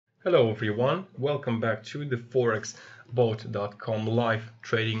Hello everyone, welcome back to the forexbot.com live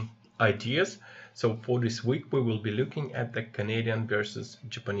trading ideas. So for this week we will be looking at the Canadian versus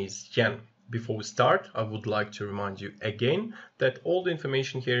Japanese yen. Before we start, I would like to remind you again that all the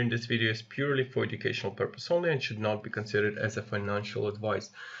information here in this video is purely for educational purpose only and should not be considered as a financial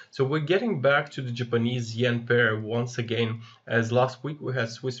advice. So we're getting back to the Japanese yen pair once again, as last week we had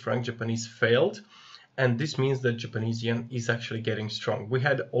Swiss franc Japanese failed. And this means that Japanese yen is actually getting strong. We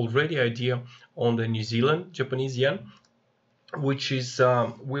had already idea on the New Zealand Japanese yen, which is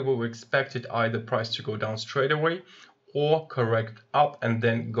we will expected either price to go down straight away or correct up and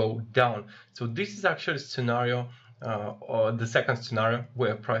then go down. So this is actually a scenario, or the second scenario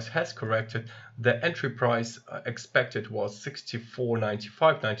where price has corrected. The entry price expected was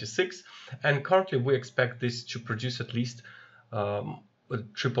 64.95.96, and currently we expect this to produce at least a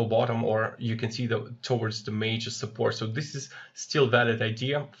triple bottom, or you can see towards the major support. So this is still valid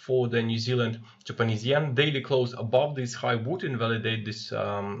idea for the New Zealand Japanese yen. Daily close above this high would invalidate this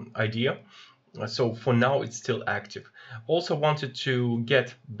idea. So for now it's still active. Also wanted to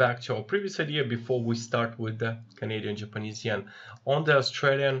get back to our previous idea before we start with the Canadian Japanese yen. On the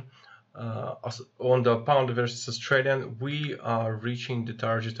Australian on the pound versus Australian, we are reaching the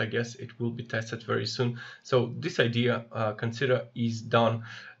target. I guess it will be tested very soon. So this idea consider is done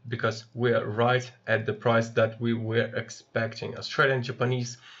because we're right at the price that we were expecting. Australian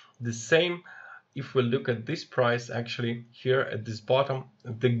Japanese the same. If we look at this price, actually here at this bottom,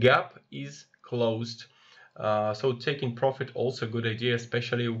 the gap is closed. So taking profit also a good idea,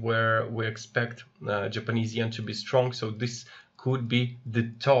 especially where we expect Japanese yen to be strong. So this could be the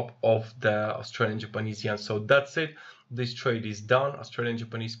top of the Australian Japanese yen. So that's it. This trade is done. Australian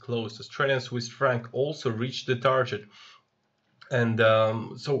Japanese closed. Australian Swiss franc also reached the target. And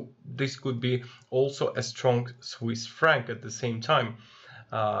so this could be also a strong Swiss franc at the same time.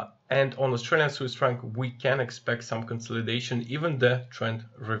 And on Australian Swiss franc, we can expect some consolidation, even the trend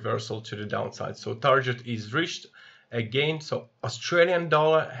reversal to the downside. So target is reached again. So Australian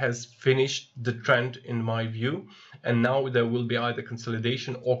dollar has finished the trend in my view, and now there will be either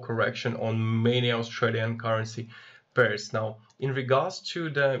consolidation or correction on many Australian currency pairs. Now, in regards to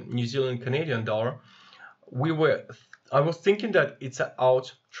the New Zealand Canadian dollar, I was thinking that it's an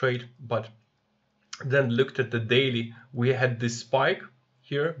out trade, but then looked at the daily. We had this spike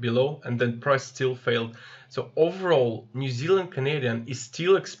here below, and then price still failed. So overall, New Zealand Canadian is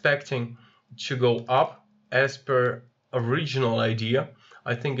still expecting to go up as per original idea.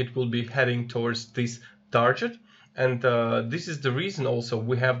 I think it will be heading towards this target, and this is the reason also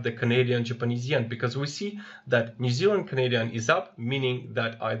we have the Canadian Japanese yen, because we see that New Zealand Canadian is up, meaning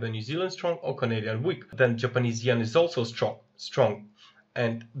that either New Zealand strong or Canadian weak. Then Japanese yen is also strong,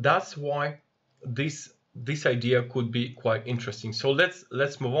 and that's why this idea could be quite interesting. So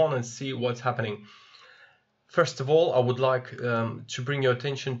let's move on and see what's happening. First of all, I would like to bring your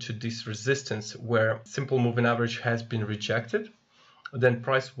attention to this resistance where simple moving average has been rejected. Then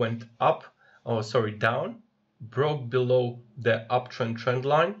price went up, down, broke below the uptrend trend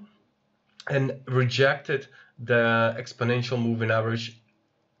line and rejected the exponential moving average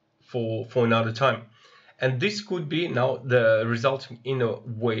for another time. And this could be now the resulting in a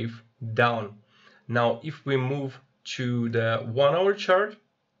wave down. Now, if we move to the 1 hour chart,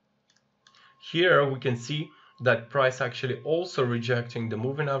 here we can see that price actually also rejecting the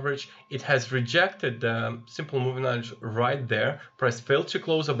moving average. It has rejected the simple moving average right there. Price failed to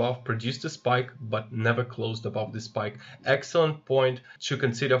close above, produced a spike, but never closed above the spike. Excellent point to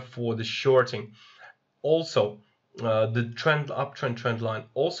consider for the shorting. Also, the uptrend trend line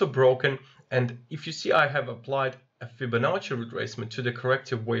also broken. And if you see, I have applied a Fibonacci retracement to the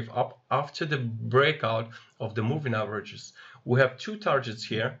corrective wave up after the breakout of the moving averages. We have two targets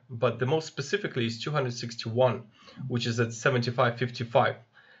here, but the most specifically is 261, which is at 75.55.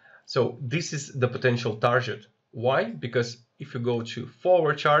 So this is the potential target. Why? Because if you go to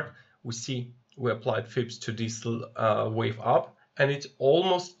forward chart, we see we applied fibs to this wave up, and it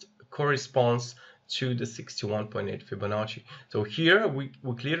almost corresponds to the 61.8 Fibonacci. So here we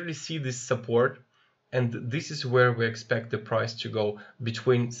clearly see this support, and this is where we expect the price to go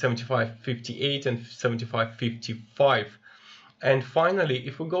between 75.58 and 75.55. And finally,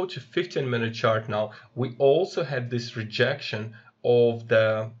 if we go to 15-minute chart now, we also had this rejection of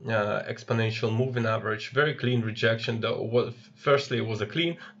the exponential moving average. Very clean rejection. Firstly, it was a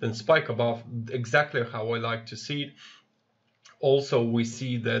clean, then spike above, exactly how I like to see it. Also, we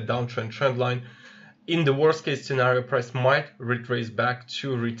see the downtrend trend line. In the worst case scenario, price might retrace back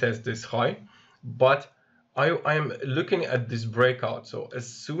to retest this high, but I'm looking at this breakout. So as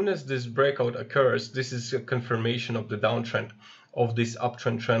soon as this breakout occurs, this is a confirmation of the downtrend. of this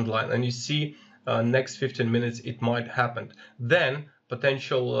uptrend trend line, and you see next 15 minutes it might happen. Then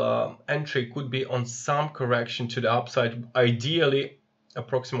potential entry could be on some correction to the upside, ideally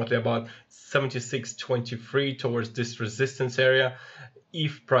approximately about 76.23 towards this resistance area,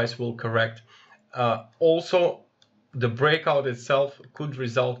 if price will correct. Also, the breakout itself could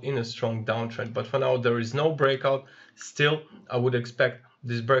result in a strong downtrend, but for now there is no breakout. Still, I would expect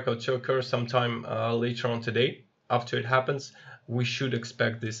this breakout to occur sometime later on today. After it happens, we should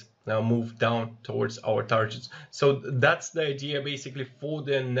expect this move down towards our targets. So that's the idea basically for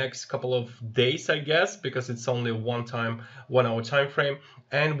the next couple of days, I guess, because it's only 1 hour time frame.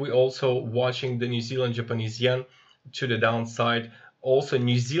 And we're also watching the New Zealand Japanese yen to the downside. Also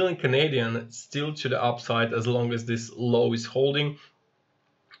New Zealand Canadian still to the upside as long as this low is holding,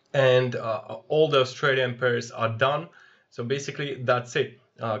 and all the Australian pairs are done. So basically that's it.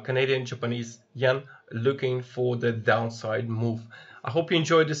 Canadian Japanese yen looking for the downside move. I hope you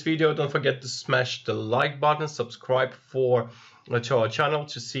enjoyed this video. Don't forget to smash the like button, subscribe to our channel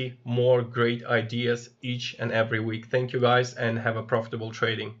to see more great ideas each and every week. Thank you guys, and have a profitable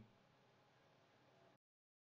trading.